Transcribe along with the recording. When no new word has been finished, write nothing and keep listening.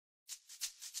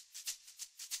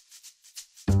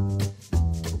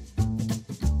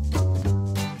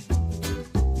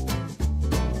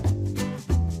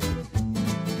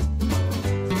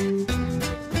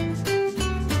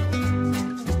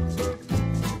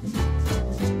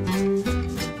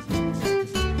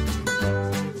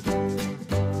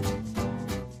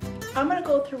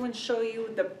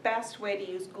best way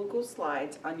to use Google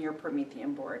Slides on your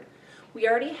Promethean board. We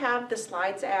already have the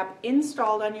Slides app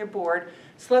installed on your board,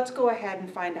 so let's go ahead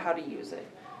and find out how to use it.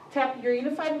 Tap your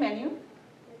unified menu,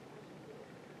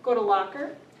 go to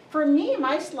Locker. For me,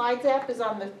 my Slides app is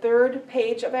on the 3rd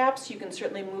page of apps. You can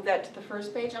certainly move that to the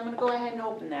 1st page. I'm going to go ahead and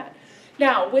open that.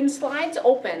 Now, when Slides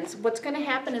opens, what's going to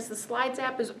happen is the Slides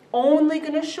app is only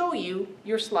going to show you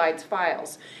your Slides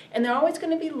files. And they're always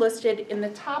going to be listed in the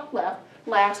top left,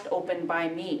 last opened by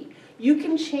me. You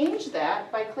can change that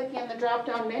by clicking on the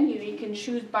drop-down menu. You can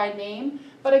choose by name.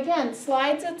 But again,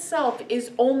 Slides itself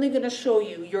is only going to show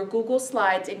you your Google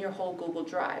Slides in your whole Google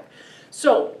Drive.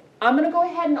 So I'm going to go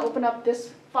ahead and open up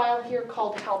this file here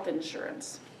called Health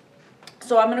Insurance.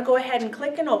 So I'm going to go ahead and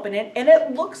click and open it, and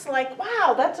it looks like,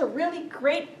 wow, that's a really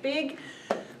great big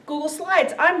Google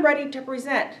Slides. I'm ready to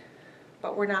present,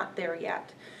 but we're not there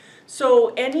yet.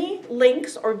 So any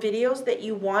links or videos that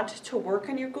you want to work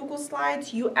on your Google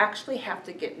Slides, you actually have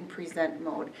to get in present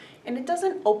mode. And it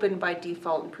doesn't open by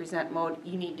default in present mode.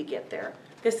 You need to get there.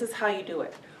 This is how you do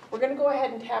it. We're going to go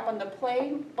ahead and tap on the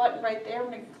play button right there. We're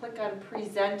going to click on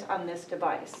present on this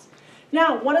device.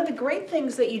 Now, one of the great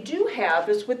things that you do have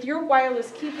is with your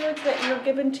wireless keyboards that you're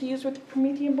given to use with the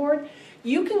Promethean board,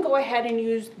 you can go ahead and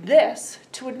use this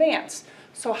to advance.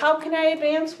 So how can I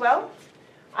advance? Well,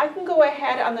 I can go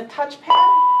ahead on the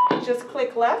touchpad, just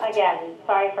click left. Again,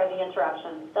 sorry for the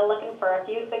interruption. Still looking for a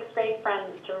few 6th grade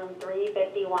friends to room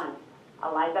 351.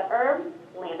 Eliza Erb,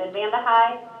 Landon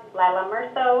Vandehei, Lila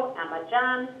Merso, Emma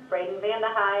John, Braden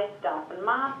Vandehei, Dawson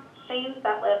Moss, Shane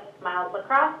Sutliff, Miles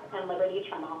Lacrosse, and Liberty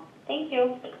Tremel. Thank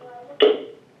you.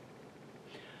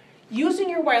 Using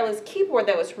your wireless keyboard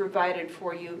that was provided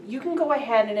for you, you can go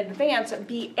ahead and advance and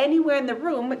be anywhere in the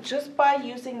room just by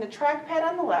using the trackpad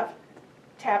on the left,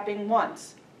 tapping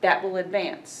once. That will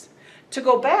advance. To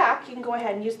go back, you can go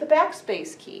ahead and use the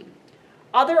backspace key.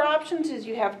 Other options is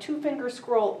you have 2-finger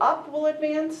scroll up will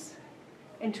advance,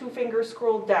 and 2-finger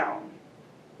scroll down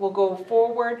will go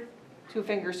forward,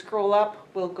 2-finger scroll up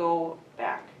will go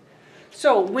back.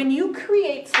 So when you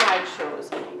create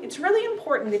slideshows, it's really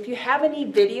important if you have any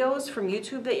videos from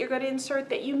YouTube that you're going to insert,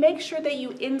 that you make sure that you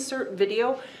insert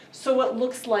video so it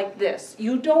looks like this.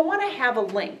 You don't want to have a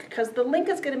link, because the link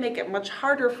is going to make it much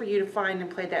harder for you to find and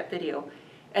play that video.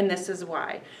 And this is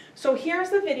why. So here's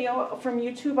the video from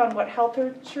YouTube on what health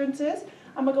insurance is.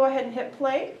 I'm going to go ahead and hit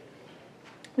play.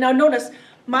 Now notice,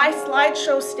 my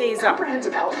slideshow stays up.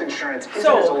 Comprehensive health insurance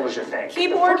isn't as old as you think.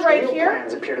 Keyboard right here,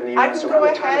 I can go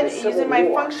ahead using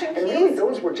my function keys. Really,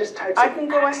 those were just types I can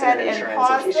go ahead and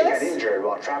pause in case you got this. injured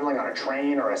while traveling on a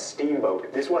train or a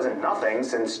steamboat. This wasn't nothing,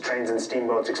 since trains and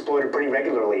steamboats exploded pretty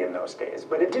regularly in those days.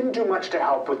 But it didn't do much to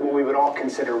help with what we would all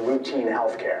consider routine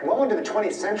health care. Well into the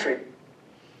 20th century.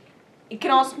 You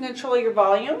can also control your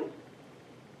volume.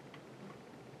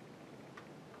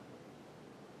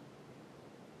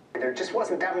 There just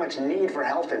wasn't that much need for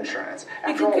health insurance.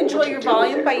 You can control your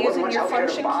volume by using your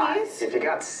function keys. If you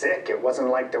got sick, it wasn't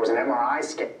like there was an MRI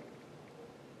scan.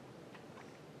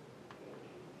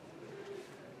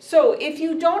 So if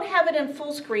you don't have it in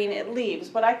full screen, it leaves.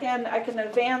 But I can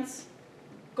advance,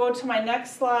 go to my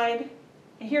next slide.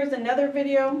 And here's another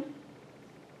video.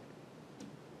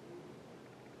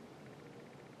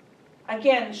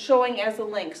 Again, showing as a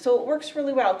link. So it works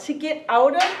really well. To get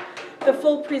out of the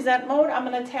full present mode, I'm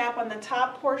going to tap on the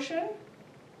top portion.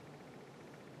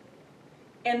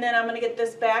 And then I'm going to get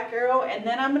this back arrow. And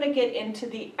then I'm going to get into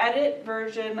the edit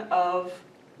version of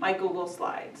my Google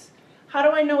Slides. How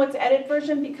do I know it's edit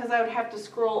version? Because I would have to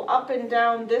scroll up and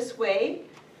down this way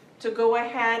to go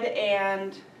ahead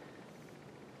and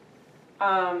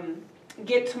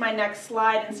get to my next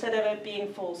slide instead of it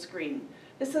being full screen.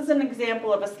 This is an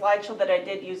example of a slideshow that I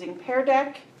did using Pear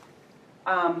Deck.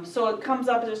 So it comes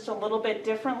up just a little bit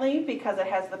differently because it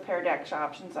has the Pear Deck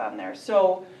options on there.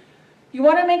 So you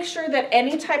want to make sure that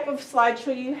any type of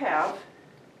slideshow you have,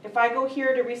 if I go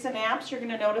here to recent apps, you're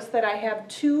going to notice that I have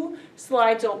 2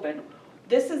 slides open.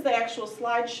 This is the actual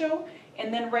slideshow,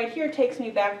 and then right here takes me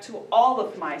back to all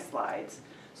of my slides.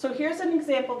 So here's an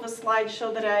example of a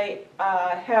slideshow that I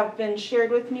have been shared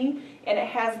with me, and it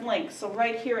has links. So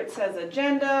right here it says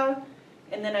agenda,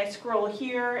 and then I scroll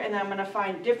here, and I'm going to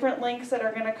find different links that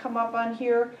are going to come up on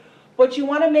here. But you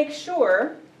want to make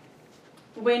sure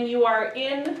when you are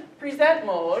in present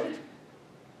mode,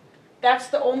 that's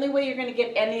the only way you're going to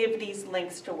get any of these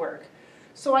links to work.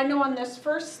 So I know on this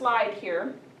first slide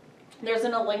here, there's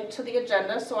a link to the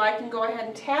agenda, so I can go ahead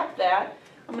and tap that.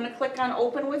 I'm going to click on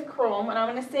Open with Chrome, and I'm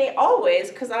going to say always,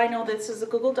 because I know this is a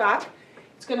Google Doc.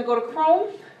 It's going to go to Chrome,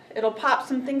 it'll pop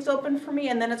some things open for me,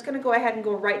 and then it's going to go ahead and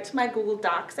go right to my Google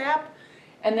Docs app,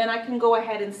 and then I can go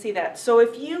ahead and see that. So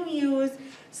if you use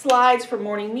slides for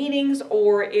morning meetings,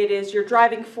 or it is your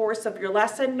driving force of your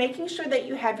lesson, making sure that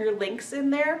you have your links in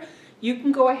there, you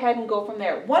can go ahead and go from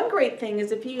there. One great thing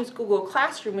is if you use Google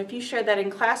Classroom, if you share that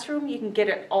in Classroom, you can get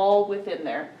it all within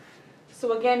there.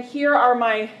 So again,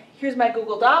 here's my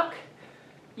Google Doc.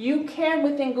 You can,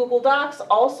 within Google Docs,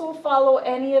 also follow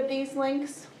any of these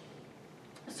links.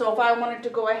 So if I wanted to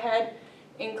go ahead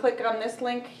and click on this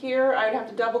link here, I'd have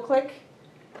to double click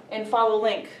and follow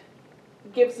link.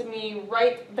 It gives me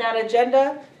right that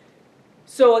agenda.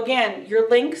 So again, your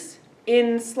links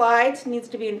in slides needs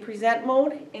to be in present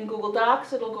mode. In Google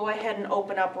Docs, it'll go ahead and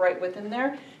open up right within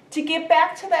there. To get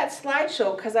back to that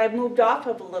slideshow, because I've moved off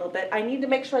of a little bit, I need to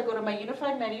make sure I go to my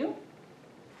unified menu.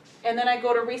 And then I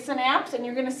go to recent apps, and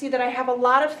you're going to see that I have a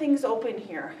lot of things open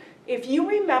here. If you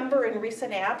remember in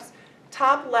recent apps,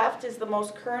 top left is the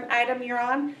most current item you're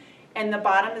on, and the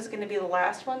bottom is going to be the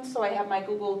last one. So I have my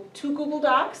two Google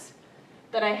Docs,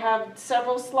 then I have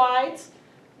several slides.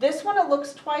 This one it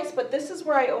looks twice, but this is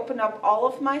where I open up all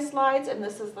of my slides, and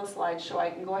this is the slideshow. I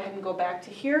can go ahead and go back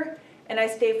to here, and I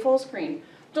stay full screen.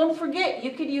 Don't forget,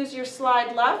 you could use your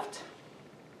slide left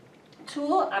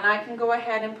tool, and I can go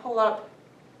ahead and pull up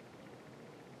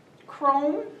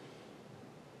Chrome,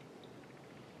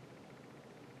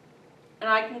 and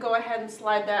I can go ahead and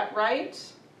slide that right.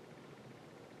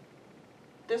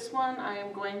 This one I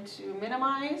am going to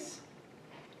minimize.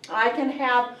 I can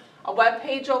have a web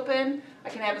page open, I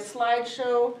can have a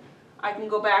slideshow, I can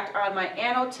go back on my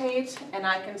annotate, and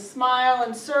I can smile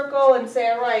and circle and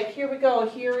say, all right, here we go.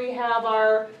 Here we have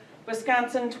our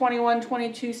Wisconsin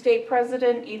 21-22 state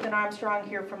president, Ethan Armstrong,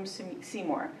 here from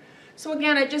Seymour. So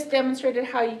again, I just demonstrated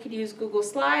how you could use Google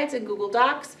Slides and Google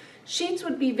Docs. Sheets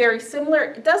would be very similar.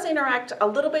 It does interact a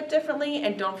little bit differently,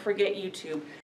 and don't forget YouTube.